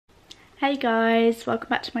Hey guys, welcome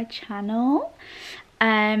back to my channel.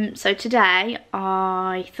 So today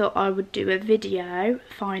I thought I would do a video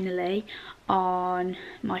finally on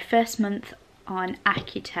my first month on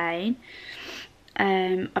Accutane.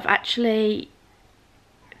 I've actually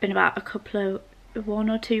been about a 1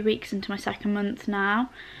 or 2 weeks into my second month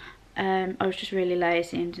now. I was just really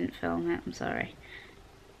lazy and didn't film it, I'm sorry.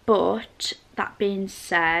 But that being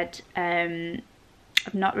said,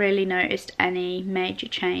 I've not really noticed any major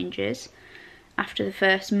changes after the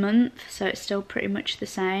first month, so it's still pretty much the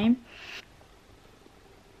same.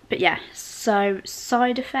 But yeah, so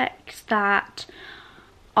side effects that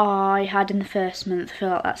I had in the first month, I feel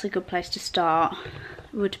like that's a good place to start,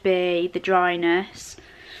 would be the dryness.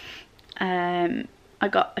 I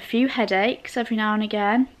got a few headaches every now and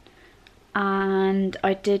again, and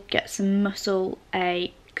I did get some muscle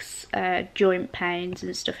aches, joint pains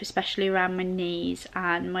and stuff, especially around my knees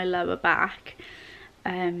and my lower back.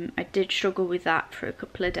 I did struggle with that for a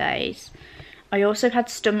couple of days. I also had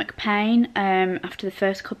stomach pain after the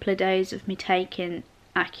first couple of days of me taking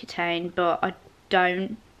Accutane, but I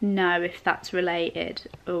don't know if that's related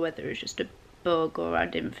or whether it was just a bug or I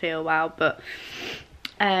didn't feel well, but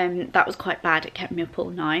that was quite bad. It kept me up all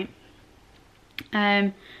night.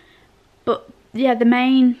 But yeah, the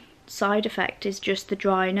main side effect is just the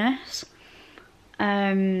dryness,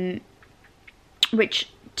 which,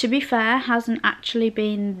 to be fair, hasn't actually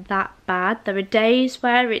been that bad. There are days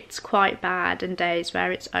where it's quite bad and days where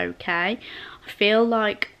it's okay. I feel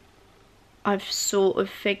like I've sort of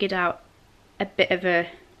figured out a bit of a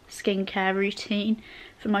skincare routine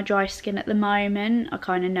for my dry skin at the moment. I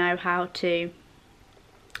kind of know how to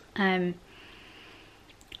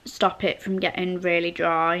stop it from getting really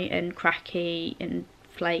dry and cracky and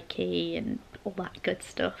flaky and all that good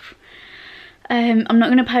stuff. I'm not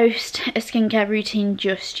going to post a skincare routine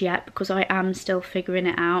just yet because I am still figuring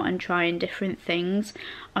it out and trying different things.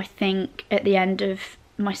 I think at the end of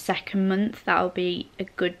my second month that'll be a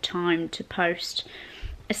good time to post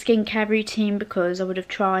a skincare routine, because I would have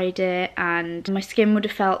tried it and my skin would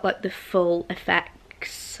have felt like the full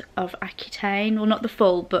effects of Accutane. Well, not the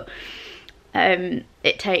full, but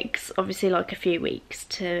it takes obviously like a few weeks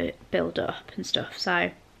to build up and stuff.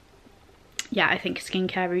 So yeah, I think a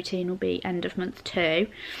skincare routine will be end of month 2.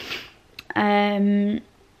 I've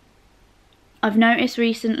noticed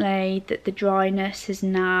recently that the dryness has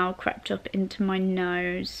now crept up into my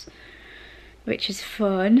nose, which is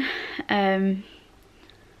fun. A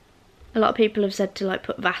lot of people have said to like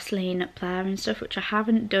put Vaseline up there and stuff, which I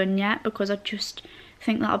haven't done yet because I just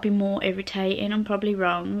think that'll be more irritating. I'm probably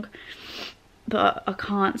wrong, but I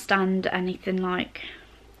can't stand anything like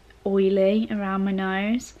oily around my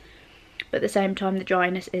nose. But at the same time, the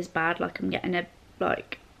dryness is bad. Like, I'm getting a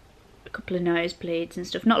couple of nosebleeds and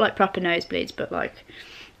stuff. Not like proper nosebleeds, but like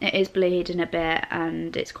it is bleeding a bit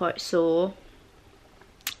and it's quite sore.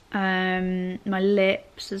 My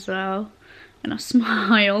lips as well. When I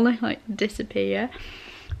smile, they like disappear.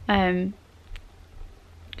 Because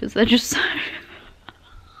they're just so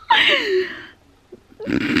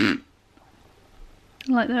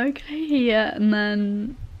like they're okay here, and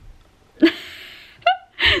then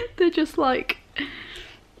they're just like,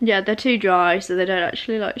 yeah, they're too dry, so they don't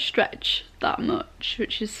actually like stretch that much,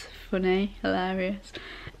 which is funny, hilarious.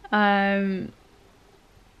 I've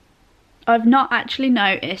not actually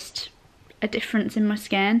noticed a difference in my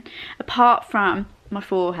skin apart from my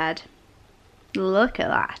forehead. Look at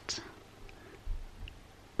that.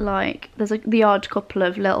 Like, there's like the odd couple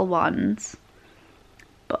of little ones,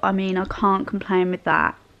 but I mean, I can't complain with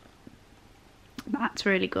that. That's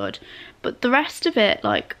really good. But the rest of it,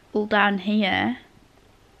 like all down here,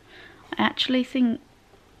 I actually think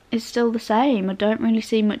is still the same. I don't really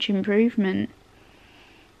see much improvement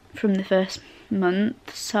from the first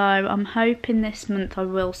month, so I'm hoping this month I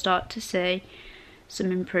will start to see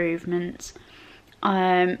some improvements.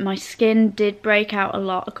 My skin did break out a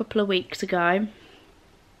lot a couple of weeks ago.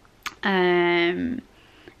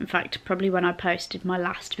 In fact, probably when I posted my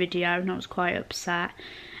last video, and I was quite upset.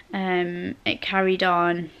 It carried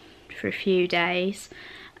on for a few days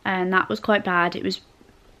and that was quite bad. It was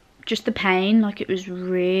just the pain, like it was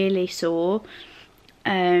really sore.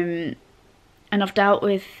 And I've dealt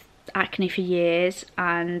with acne for years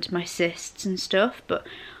and my cysts and stuff, but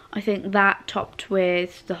I think that topped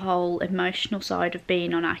with the whole emotional side of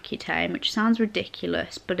being on Accutane, which sounds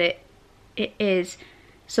ridiculous, but it is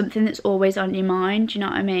something that's always on your mind, you know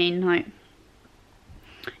what I mean? Like,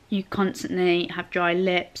 you constantly have dry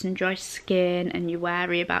lips and dry skin and you're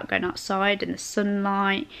wary about going outside in the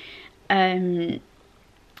sunlight, and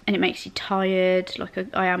it makes you tired. Like,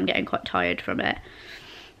 I am getting quite tired from it.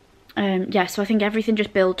 yeah, so I think everything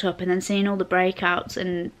just built up, and then seeing all the breakouts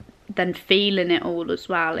and then feeling it all as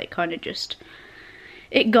well, it kind of just,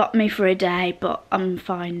 it got me for a day, but I'm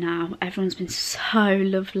fine now. Everyone's been so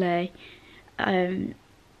lovely.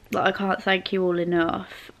 Like, I can't thank you all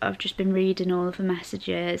enough. I've just been reading all of the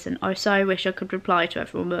messages, and I so wish I could reply to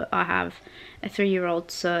everyone, but I have a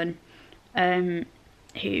 3-year-old son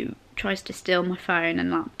who tries to steal my phone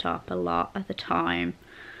and laptop a lot of the time.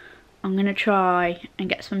 I'm going to try and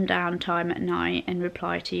get some downtime at night and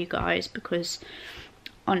reply to you guys, because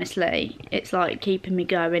honestly, it's like keeping me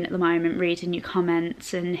going at the moment, reading your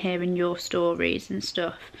comments and hearing your stories and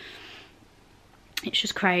stuff. It's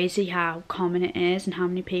just crazy how common it is and how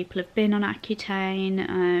many people have been on Accutane,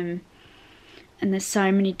 and there's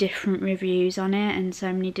so many different reviews on it and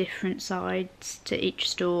so many different sides to each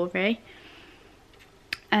story.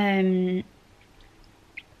 But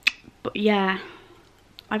yeah,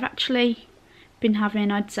 I've actually been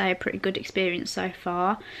having, I'd say, a pretty good experience so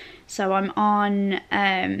far. So I'm on,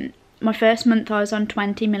 my first month I was on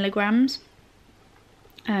 20 milligrams.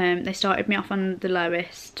 They started me off on the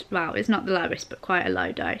lowest, well, it's not the lowest, but quite a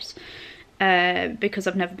low dose, because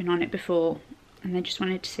I've never been on it before, and they just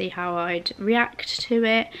wanted to see how I'd react to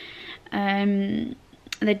it.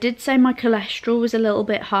 They did say my cholesterol was a little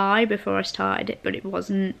bit high before I started it, but it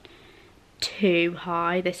wasn't too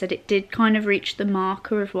high. They said it did kind of reach the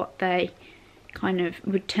marker of what they kind of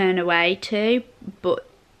would turn away to, but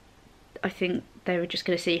I think they were just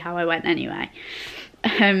going to see how I went anyway.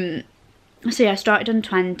 So yeah, I started on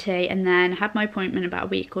 20, and then had my appointment about a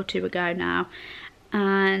week or two ago now,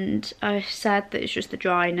 and I said that it's just the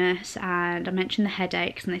dryness, and I mentioned the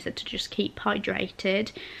headaches, and they said to just keep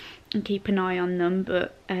hydrated and keep an eye on them,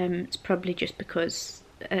 but it's probably just because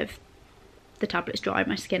of the tablets drying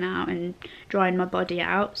my skin out and drying my body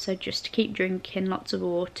out, so just to keep drinking lots of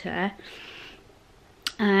water.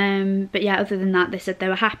 But yeah, other than that, they said they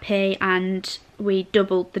were happy, and we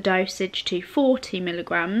doubled the dosage to 40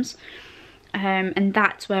 milligrams. And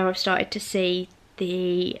that's where I've started to see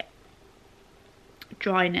the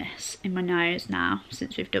dryness in my nose now,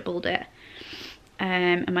 since we've doubled it,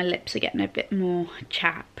 and my lips are getting a bit more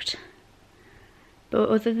chapped. But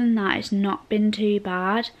other than that, it's not been too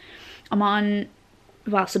bad. I'm on,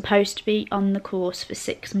 well, supposed to be on the course for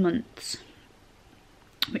 6 months,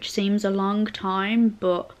 which seems a long time,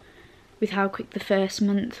 but with how quick the first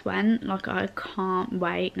month went, like, I can't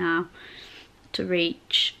wait now to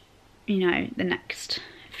reach, you know, the next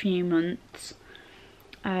few months.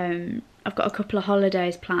 I've got a couple of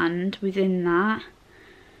holidays planned within that,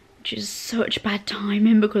 which is such bad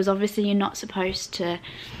timing, because obviously you're not supposed to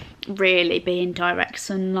really be in direct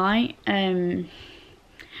sunlight,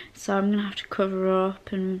 so I'm gonna have to cover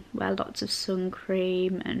up and wear lots of sun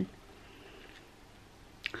cream and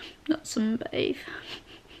not sunbathe.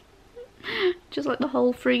 Just like the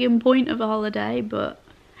whole friggin' point of a holiday, but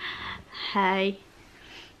hey,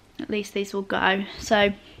 at least these will go.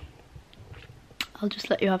 So I'll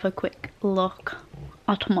just let you have a quick look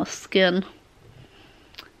at my skin,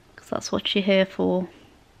 because that's what you're here for.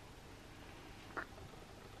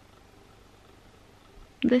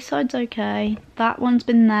 This side's okay. That one's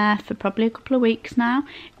been there for probably a couple of weeks now.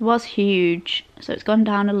 It was huge, so it's gone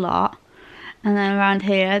down a lot. And then around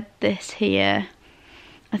here, this here,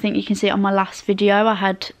 I think you can see it on my last video. I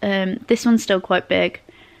had this one's still quite big,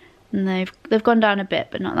 and they've gone down a bit,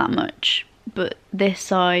 but not that much. But this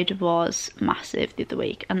side was massive the other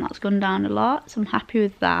week, and that's gone down a lot, so I'm happy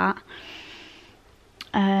with that.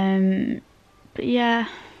 But yeah,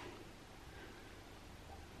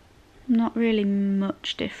 not really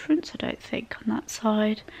much difference, I don't think, on that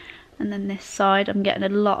side. And then this side, I'm getting a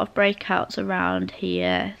lot of breakouts around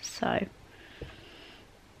here, so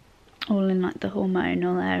all in like the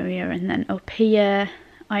hormonal area. And then up here,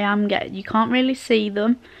 I am getting, you can't really see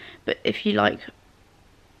them, but if you like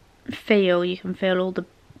feel, you can feel all the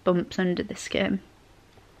bumps under the skin.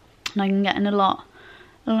 And I'm getting a lot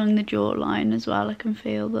along the jawline as well, I can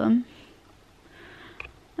feel them.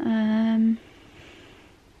 I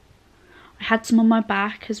had some on my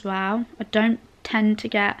back as well. I don't tend to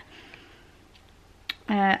get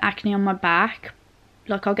acne on my back,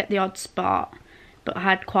 like I'll get the odd spot, but I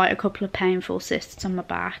had quite a couple of painful cysts on my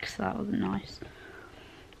back, so that wasn't nice.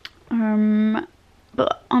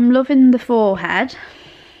 But I'm loving the forehead.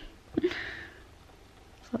 It's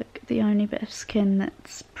like the only bit of skin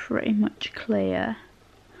that's pretty much clear.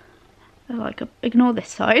 Like, ignore this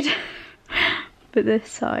side, but this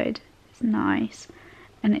side is nice,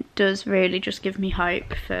 and it does really just give me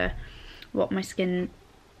hope for what my skin's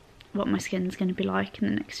going to be like in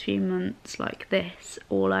the next few months, like this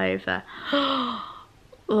all over.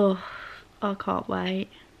 Oh, I can't wait.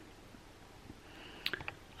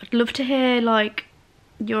 I'd love to hear like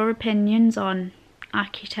your opinions on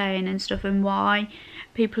Accutane and stuff, and why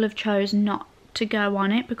people have chosen not to go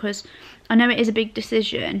on it, because I know it is a big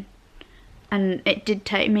decision and it did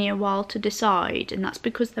take me a while to decide, and that's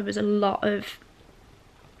because there was a lot of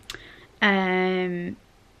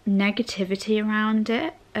negativity around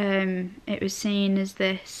it. It was seen as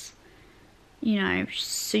this, you know,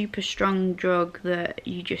 super strong drug that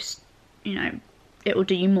you just, you know, it will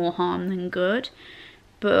do you more harm than good.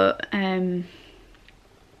 But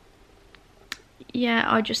yeah,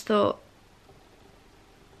 I just thought,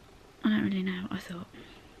 I don't really know what I thought.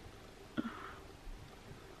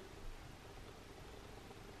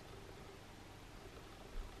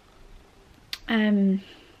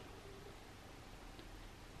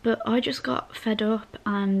 But I just got fed up,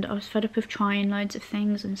 and I was fed up of trying loads of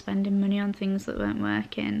things and spending money on things that weren't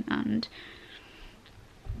working, and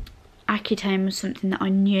Accutane was something that I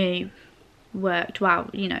knew worked well,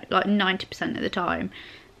 you know, like 90% of the time.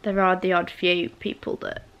 There are the odd few people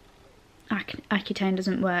that Accutane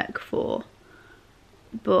doesn't work for,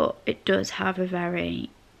 but it does have a very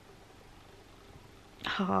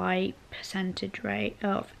high percentage rate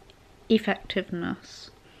of effectiveness.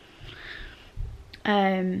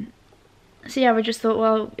 So yeah, I just thought,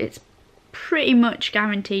 well, it's pretty much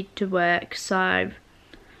guaranteed to work, so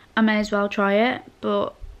I may as well try it.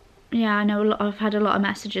 But yeah, I know I've had a lot of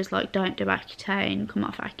messages like, don't do Accutane, come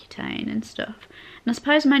off Accutane and stuff. And I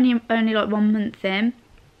suppose I'm only like 1 month in,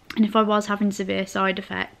 and if I was having severe side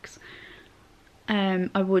effects,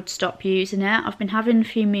 I would stop using it. I've been having a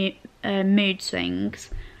few mood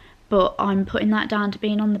swings, but I'm putting that down to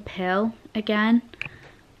being on the pill again.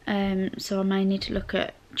 So I may need to look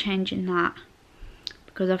at changing that,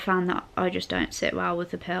 because I found that I just don't sit well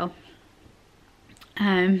with the pill.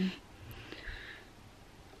 So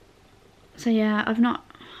yeah,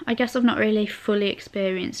 I guess I've not really fully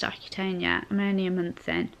experienced Accutane yet. I'm only a month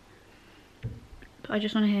in, but I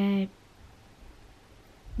just want to hear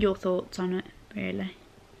your thoughts on it, really,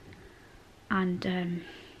 and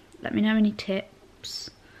let me know any tips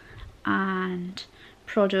and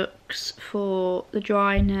products for the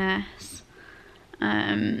dryness,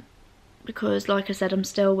 because like I said, I'm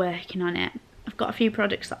still working on it. I've got a few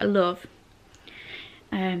products that I love.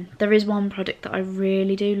 There is one product that I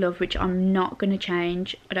really do love, which I'm not going to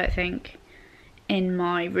change, I don't think, in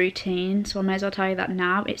my routine, so I may as well tell you that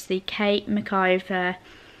now. It's the Kate McIver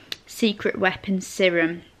Secret Weapon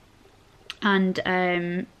Serum, and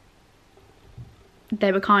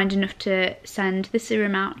they were kind enough to send the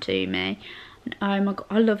serum out to me. Oh my god,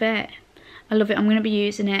 I love it. I love it. I'm going to be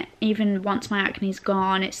using it even once my acne's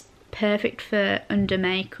gone. It's perfect for under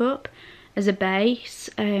makeup as a base.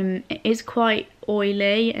 It is quite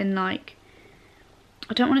oily and, like,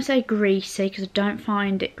 I don't want to say greasy because I don't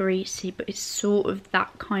find it greasy, but it's sort of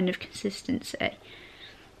that kind of consistency.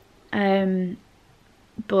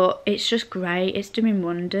 But it's just great. It's doing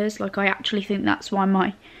wonders. Like, I actually think that's why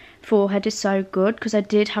my forehead is so good, because I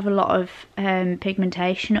did have a lot of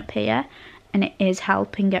pigmentation up here, and it is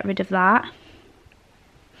helping get rid of that.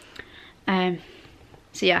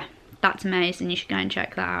 So yeah, that's amazing. You should go and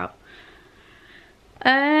check that out.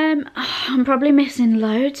 I'm probably missing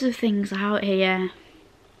loads of things out here.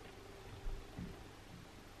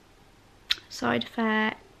 Side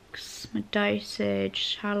effects, my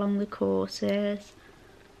dosage, how long the course is.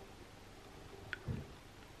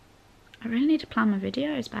 I really need to plan my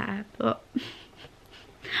videos better, but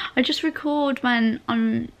I just record when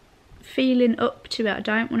I'm feeling up to it. I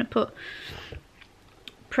don't want to put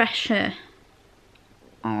pressure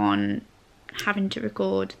on having to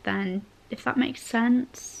record then, if that makes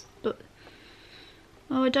sense. But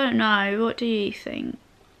oh, I don't know, what do you think?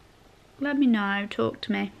 Let me know, talk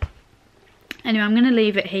to me. Anyway, I'm going to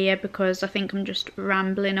leave it here because I think I'm just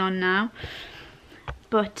rambling on now.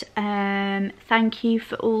 But thank you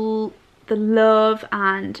for all the love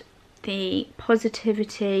and the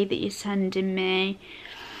positivity that you're sending me.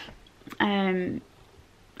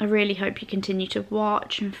 I really hope you continue to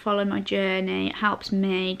watch and follow my journey. It helps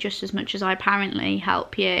me just as much as I apparently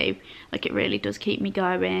help you. Like, it really does keep me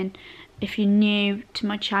going. If you're new to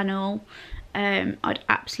my channel, I'd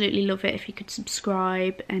absolutely love it if you could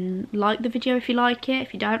subscribe and like the video if you like it.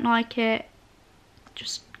 If you don't like it,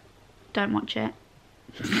 just don't watch it.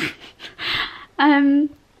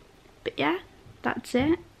 But yeah, that's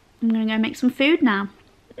it. I'm gonna go make some food now.